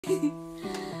こ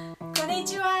んに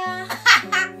ちは。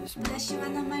私は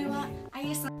名前はあ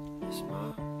ゆさん。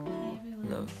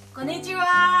こんにち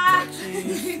は。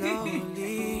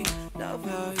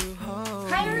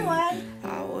Hi everyone.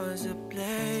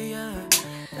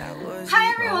 Hi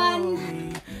everyone.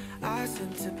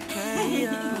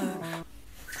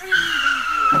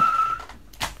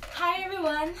 Hi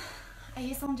everyone.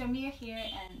 Ayusong Jamir here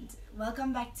and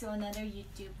welcome back to another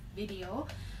YouTube video.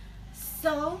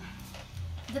 So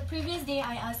the previous day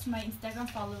I asked my Instagram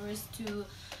followers to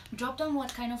drop down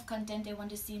what kind of content they want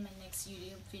to see in my next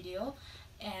YouTube video,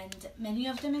 and many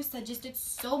of them have suggested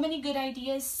so many good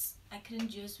ideas. I couldn't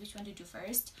choose which one to do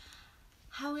first.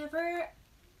 However,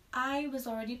 I was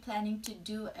already planning to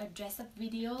do a dress-up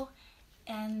video,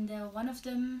 and one of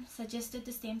them suggested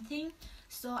the same thing,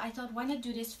 so I thought, why not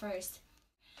do this first?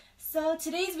 So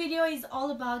today's video is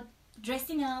all about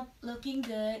dressing up, looking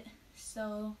good.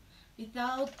 So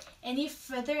without any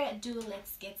further ado,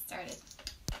 let's get started.